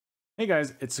Hey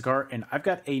guys, it's Sekaar, and I've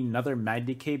got another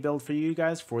MagDK build for you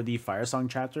guys for the Firesong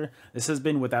chapter. This has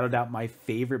been without a doubt my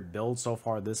favorite build so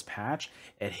far this patch.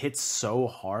 It hits so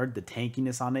hard, the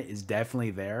tankiness on it is definitely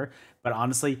there, but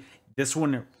honestly, this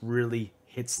one really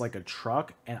hits like a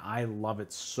truck, and I love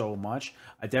it so much.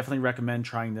 I definitely recommend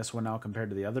trying this one out compared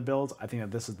to the other builds. I think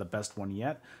that this is the best one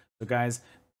yet. So guys,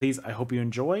 please, I hope you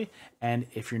enjoy, and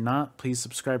if you're not, please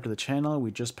subscribe to the channel.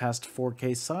 We just passed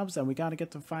 4K subs, and we got to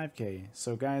get to 5K.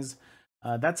 So guys,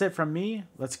 that's it from me.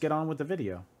 Let's get on with the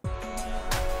video.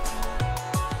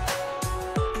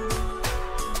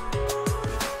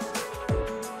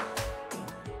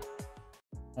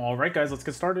 Alright guys, let's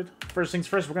get started. First things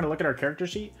first, we're going to look at our character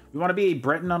sheet. We want to be a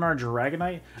Breton on our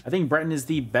Dragonite. I think Breton is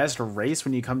the best race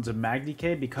when you come to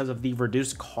MagDK because of the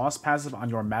reduced cost passive on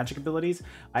your magic abilities.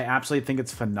 I absolutely think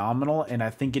it's phenomenal, and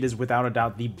I think it is without a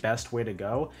doubt the best way to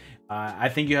go. I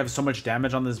think you have so much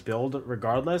damage on this build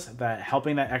regardless that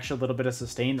helping that extra little bit of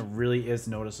sustain really is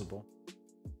noticeable.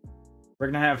 We're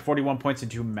going to have 41 points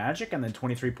into magic and then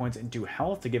 23 points into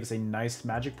health to give us a nice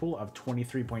magic pool of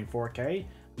 23.4k.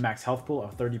 Max health pool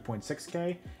of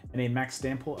 30.6k, and a max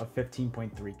stamina pool of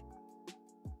 15.3k.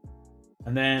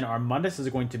 And then our Mundus is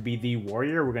going to be the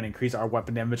warrior. We're going to increase our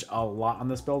weapon damage a lot on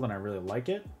this build, and I really like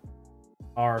it.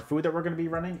 Our food that we're going to be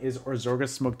running is Orzorga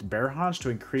Smoked Bear Haunch to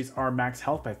increase our max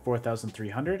health by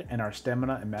 4,300 and our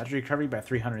stamina and magic recovery by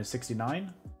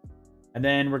 369. And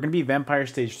then we're going to be Vampire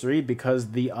Stage 3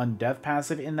 because the Undeath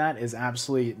passive in that is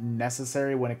absolutely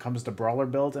necessary when it comes to Brawler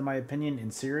builds, in my opinion, in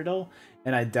Cyrodiil.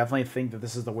 And I definitely think that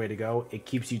this is the way to go. It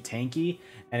keeps you tanky,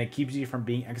 and it keeps you from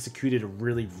being executed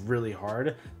really, really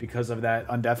hard because of that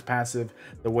Undeath passive,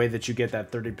 the way that you get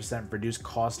that 30% reduced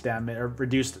cost damage, or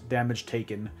reduced damage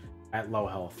taken at low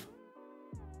health.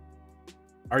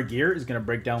 Our gear is going to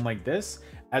break down like this.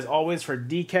 As always for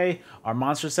DK, our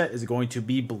monster set is going to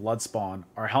be Bloodspawn.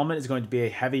 Our helmet is going to be a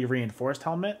heavy reinforced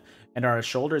helmet, and our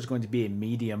shoulder is going to be a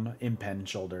medium impen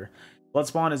shoulder.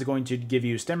 Bloodspawn is going to give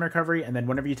you stamina recovery, and then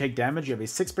whenever you take damage, you have a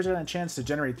 6% chance to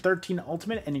generate 13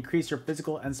 ultimate and increase your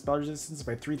physical and spell resistance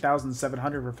by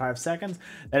 3,700 for 5 seconds.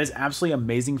 That is absolutely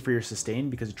amazing for your sustain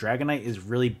because Dragonite is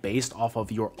really based off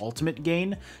of your ultimate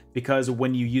gain, because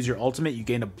when you use your ultimate, you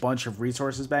gain a bunch of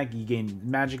resources back. You gain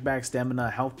magic back,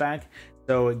 stamina, health back.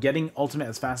 So getting ultimate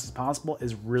as fast as possible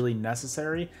is really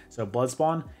necessary. So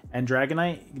Bloodspawn and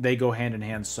Dragonite, they go hand in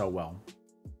hand so well.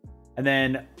 And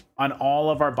then on all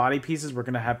of our body pieces, we're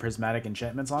going to have prismatic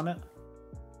enchantments on it.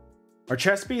 Our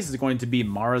chest piece is going to be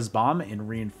Mara's Bomb in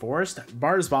Reinforced.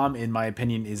 Mara's Bomb, in my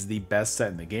opinion, is the best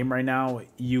set in the game right now.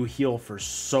 You heal for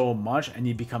so much, and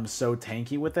you become so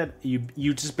tanky with it.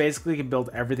 You just basically can build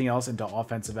everything else into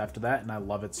offensive after that, and I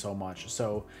love it so much.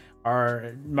 So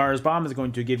our Mara's Bomb is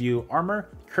going to give you armor,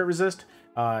 crit resist,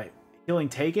 healing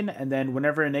taken, and then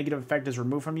whenever a negative effect is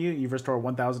removed from you, you restore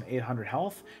 1,800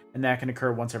 health, and that can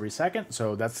occur once every second,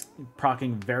 so that's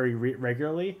proccing very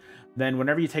regularly. Then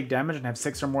whenever you take damage and have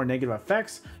 6 or more negative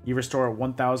effects, you restore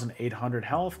 1,800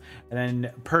 health, and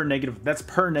then per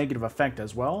negative effect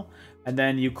as well, and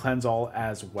then you cleanse all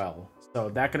as well. So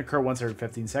that can occur once every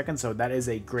 15 seconds, so that is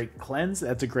a great cleanse.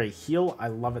 That's a great heal. I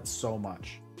love it so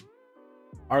much.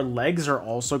 Our legs are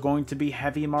also going to be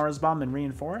heavy Mara's Bomb and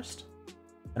Reinforced.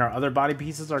 And our other body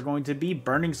pieces are going to be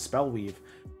Burning Spellweave.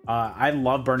 I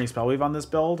love Burning Spellweave on this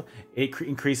build. It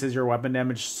increases your weapon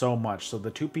damage so much. So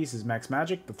the 2-piece is max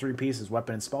magic, the 3-piece is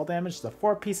weapon and spell damage, the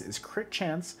 4-piece is crit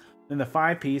chance, and the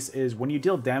 5-piece is when you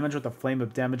deal damage with a flame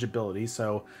of damage ability.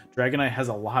 So Dragonite has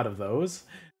a lot of those.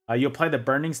 You apply the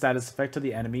burning status effect to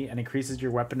the enemy and increases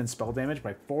your weapon and spell damage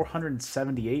by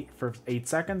 478 for 8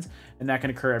 seconds, and that can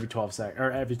occur every 12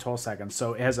 seconds.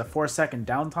 So it has a 4-second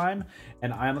downtime,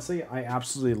 and honestly, I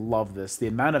absolutely love this. The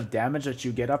amount of damage that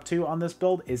you get up to on this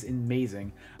build is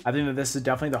amazing. I think that this is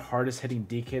definitely the hardest hitting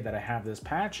DK that I have this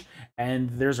patch, and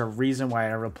there's a reason why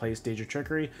I replaced Stage of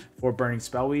Trickery for Burning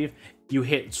Spellweave. You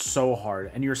hit so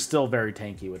hard, and you're still very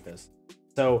tanky with this.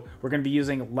 So we're going to be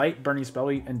using Light, Burning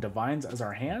Spellweave, and Divines as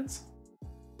our hands.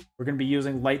 We're going to be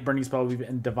using Light, Burning Spellweave,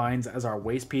 and Divines as our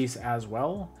waist piece as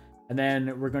well. And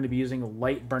then we're going to be using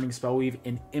Light, Burning Spellweave,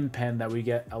 and Impen that we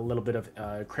get a little bit of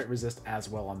crit resist as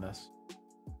well on this.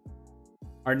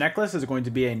 Our necklace is going to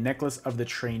be a necklace of the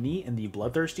trainee in the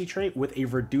Bloodthirsty trait with a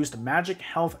reduced magic,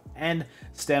 health, and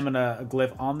stamina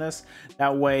glyph on this.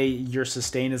 That way your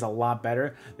sustain is a lot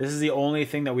better. This is the only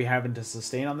thing that we have into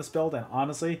sustain on this build, and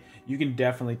honestly, you can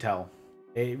definitely tell.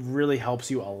 It really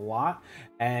helps you a lot,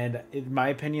 and in my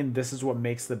opinion, this is what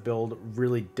makes the build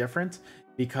really different,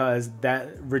 because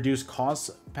that reduced cost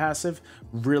passive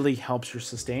really helps your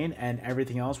sustain, and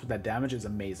everything else with that damage is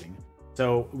amazing.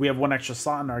 So we have one extra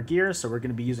slot in our gear, so we're going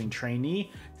to be using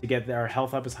trainee to get our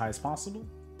health up as high as possible.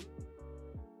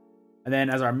 And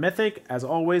then as our mythic, as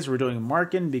always, we're doing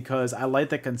Markin because I like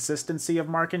the consistency of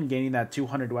Markin, gaining that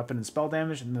 200 weapon and spell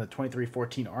damage and then the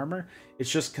 2314 armor.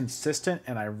 It's just consistent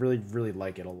and I really, really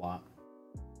like it a lot.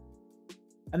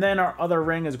 And then our other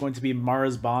ring is going to be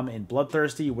Mara's Bomb in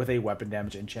Bloodthirsty with a weapon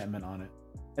damage enchantment on it.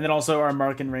 And then also our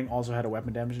Markin ring also had a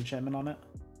weapon damage enchantment on it.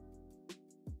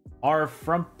 Our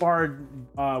front bar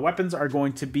weapons are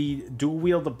going to be dual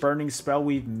wield the burning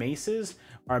spellweave maces.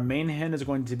 Our main hand is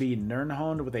going to be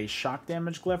Nirnhond with a shock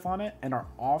damage glyph on it, and our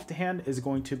off hand is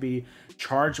going to be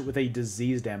charged with a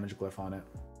disease damage glyph on it.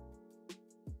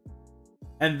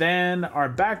 And then our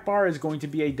back bar is going to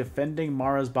be a defending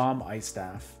Mara's Bomb ice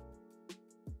staff.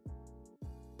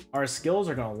 Our skills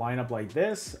are going to line up like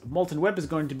this. Molten Whip is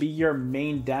going to be your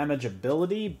main damage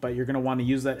ability, but you're going to want to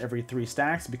use that every 3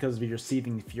 stacks because of your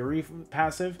Seething Fury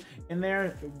passive in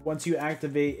there. Once you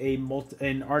activate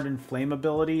an Ardent Flame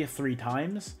ability 3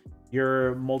 times,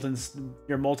 your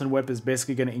Molten Whip is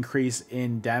basically going to increase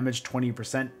in damage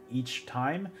 20% each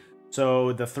time.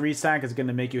 So the 3 stack is going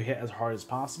to make you hit as hard as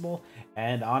possible.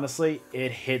 And honestly,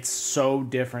 it hits so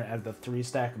different at the 3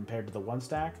 stack compared to the 1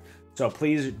 stack. So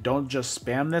please don't just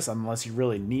spam this unless you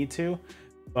really need to.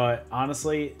 But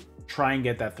honestly, try and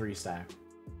get that 3 stack.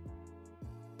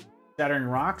 Shattering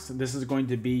Rocks, this is going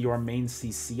to be your main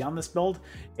CC on this build.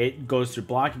 It goes through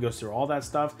block, it goes through all that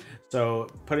stuff. So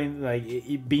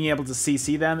being able to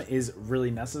CC them is really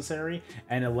necessary,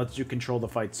 and it lets you control the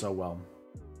fight so well.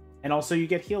 And also you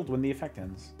get healed when the effect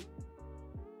ends.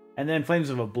 And then Flames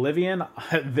of Oblivion,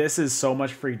 this is so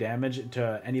much free damage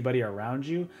to anybody around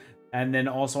you. And then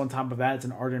also on top of that, it's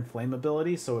an Ardent Flame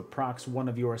ability, so it procs one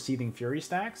of your Seething Fury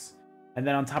stacks. And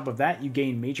then on top of that, you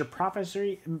gain Major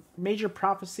Prophecy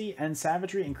and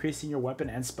Savagery, increasing your weapon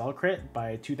and spell crit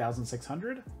by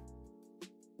 2,600.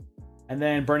 And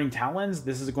then Burning Talons,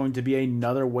 this is going to be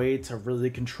another way to really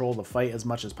control the fight as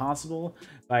much as possible.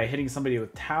 By hitting somebody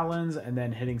with Talons and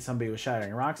then hitting somebody with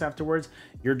Shattering Rocks afterwards,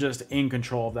 you're just in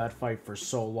control of that fight for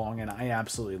so long, and I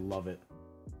absolutely love it.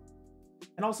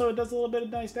 And also it does a little bit of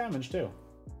nice damage too.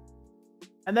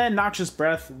 And then Noxious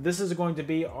Breath, this is going to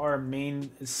be our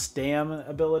main stam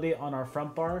ability on our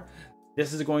front bar.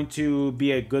 This is going to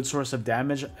be a good source of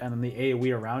damage on the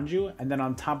AoE around you. And then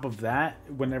on top of that,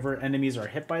 whenever enemies are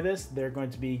hit by this, they're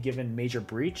going to be given Major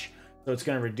Breach. So it's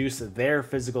going to reduce their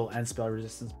physical and spell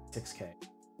resistance by 6k.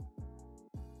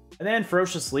 And then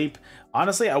Ferocious Sleep.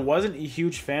 Honestly, I wasn't a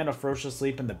huge fan of Ferocious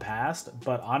Sleep in the past,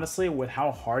 but honestly, with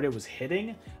how hard it was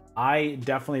hitting, I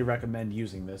definitely recommend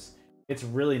using this. It's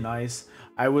really nice.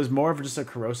 I was more of just a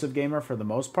corrosive gamer for the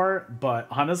most part, but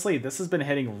honestly, this has been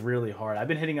hitting really hard. I've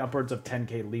been hitting upwards of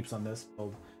 10k leaps on this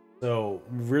build. So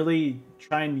really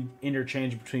try and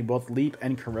interchange between both leap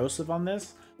and corrosive on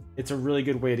this. It's a really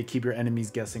good way to keep your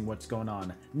enemies guessing what's going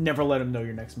on. Never let them know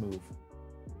your next move.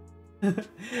 And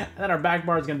then our back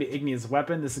bar is going to be Igneous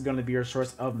Weapon. This is going to be your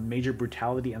source of Major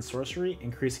Brutality and Sorcery,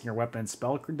 increasing your weapon and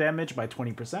spell damage by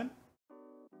 20%.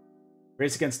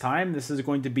 Race Against Time, this is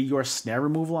going to be your snare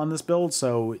removal on this build,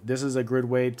 so this is a good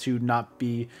way to not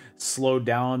be slowed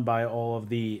down by all of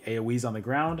the AoEs on the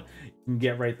ground. You can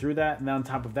get right through that, and then on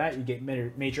top of that, you get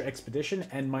Major Expedition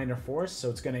and Minor Force,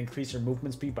 so it's going to increase your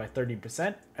movement speed by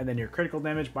 30%, and then your critical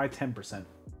damage by 10%.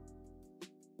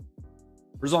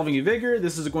 Resolving Vigor,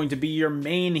 this is going to be your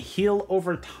main heal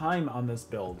over time on this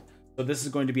build. So this is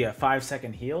going to be a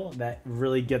 5-second heal that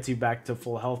really gets you back to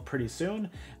full health pretty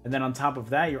soon. And then on top of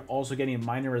that, you're also getting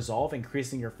Minor Resolve,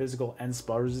 increasing your physical and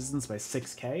spell resistance by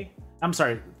 6k. I'm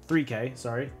sorry, 3k,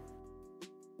 sorry.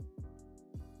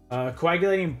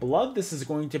 Coagulating Blood, this is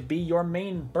going to be your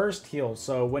main burst heal.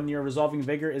 So when your Resolving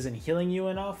Vigor isn't healing you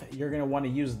enough, you're going to want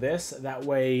to use this. That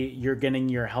way you're getting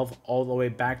your health all the way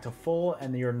back to full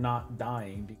and you're not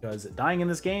dying, because dying in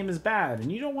this game is bad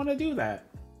and you don't want to do that.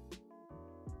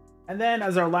 And then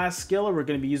as our last skill, we're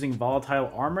going to be using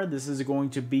Volatile Armor. This is going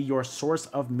to be your source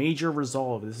of Major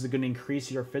Resolve. This is going to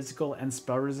increase your physical and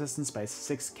spell resistance by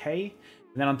 6k. And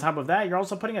then on top of that, you're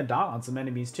also putting a dot on some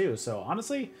enemies too. So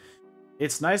honestly,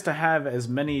 it's nice to have as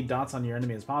many dots on your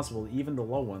enemy as possible, even the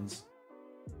low ones.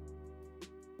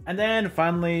 And then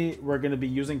finally, we're going to be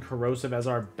using Corrosive as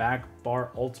our back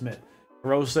bar ultimate.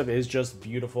 Corrosive is just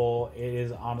beautiful. It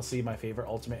is honestly my favorite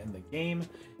ultimate in the game.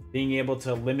 Being able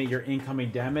to limit your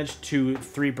incoming damage to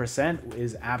 3%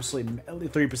 is absolutely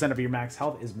 3% of your max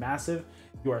health is massive.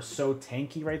 You are so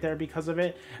tanky right there because of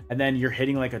it. And then you're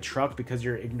hitting like a truck because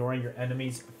you're ignoring your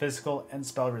enemy's physical and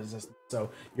spell resistance. So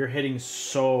you're hitting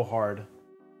so hard.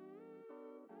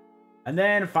 And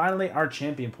then finally, our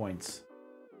champion points.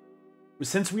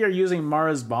 Since we are using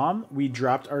Mara's Bomb, we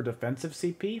dropped our defensive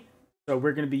CP. So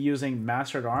we're going to be using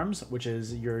Mastered Arms, which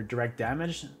is your direct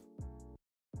damage.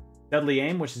 Deadly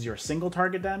Aim, which is your single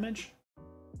target damage.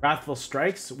 Wrathful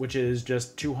Strikes, which is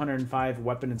just 205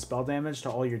 weapon and spell damage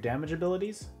to all your damage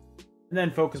abilities. And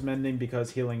then Focus Mending because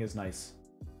healing is nice.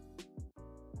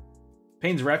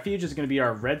 Pain's Refuge is going to be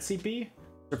our red CP.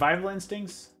 Survival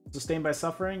Instincts, Sustained by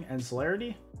Suffering, and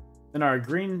Celerity. Then our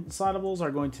green slottables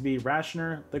are going to be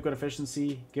Rationer, Liquid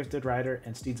Efficiency, Gifted Rider,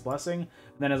 and Steed's Blessing.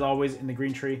 And then as always, in the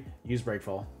green tree, use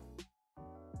Breakfall.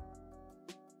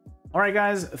 Alright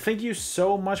guys, thank you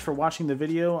so much for watching the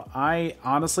video. I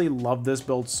honestly love this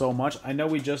build so much. I know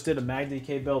we just did a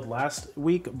MagDK build last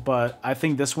week, but I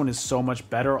think this one is so much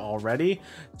better already.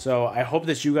 So I hope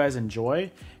that you guys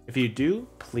enjoy. If you do,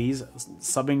 please,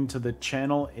 subbing to the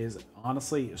channel is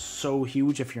honestly so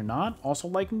huge if you're not. Also,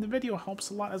 liking the video helps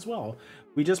a lot as well.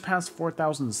 We just passed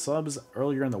 4,000 subs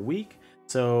earlier in the week,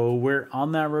 so we're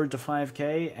on that road to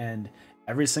 5K, and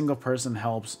every single person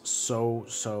helps so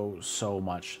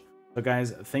much. So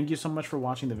guys, thank you so much for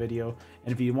watching the video,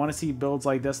 and if you want to see builds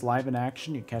like this live in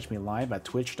action, you can catch me live at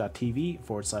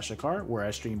twitch.tv/Sekaar, where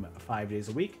I stream 5 days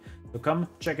a week. So come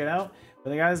check it out.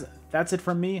 But guys, that's it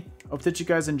from me. Hope that you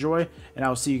guys enjoy, and I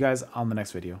will see you guys on the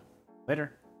next video.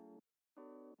 Later.